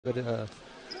But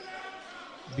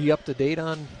be up to date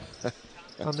on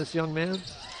this young man.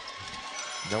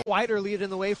 No. Wider lead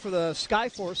in the way for the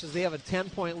Skyforce as they have a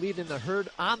 10-point lead in the herd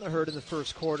in the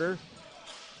first quarter.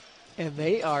 And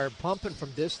they are pumping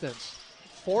from distance.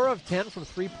 4 of 10 from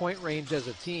three-point range as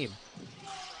a team.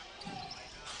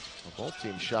 Well, both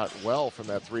teams shot well from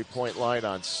that three-point line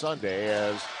on Sunday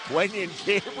as Wenyen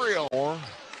Gabriel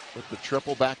with the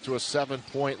triple back to a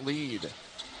 7-point lead.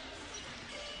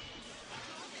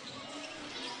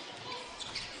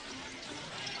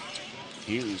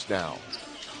 Hughes now.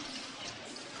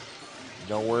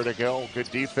 Nowhere to go. Good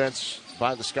defense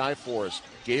by the Skyforce.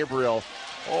 Gabriel,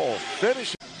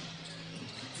 finish.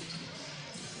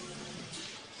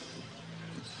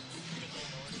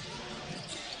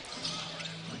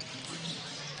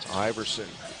 Iverson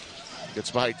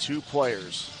gets by 2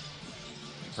 players.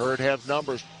 Herd have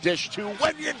numbers. Dish to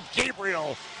Wenyen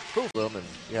Gabriel. And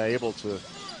able to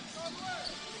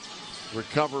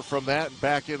recover from that and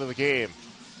back into the game.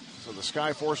 So the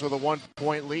Skyforce with a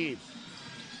 1-point lead.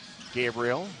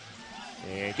 Gabriel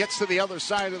and gets to the other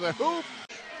side of the hoop.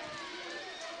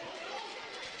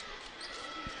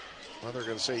 Well, they're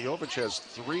going to say Jovic has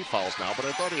 3 fouls now, but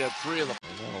I thought he had 3 of them.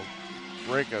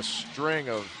 That'll break a string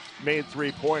of made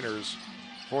 3-pointers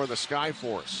for the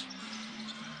Skyforce.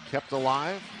 Kept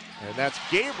alive, and that's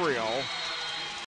Gabriel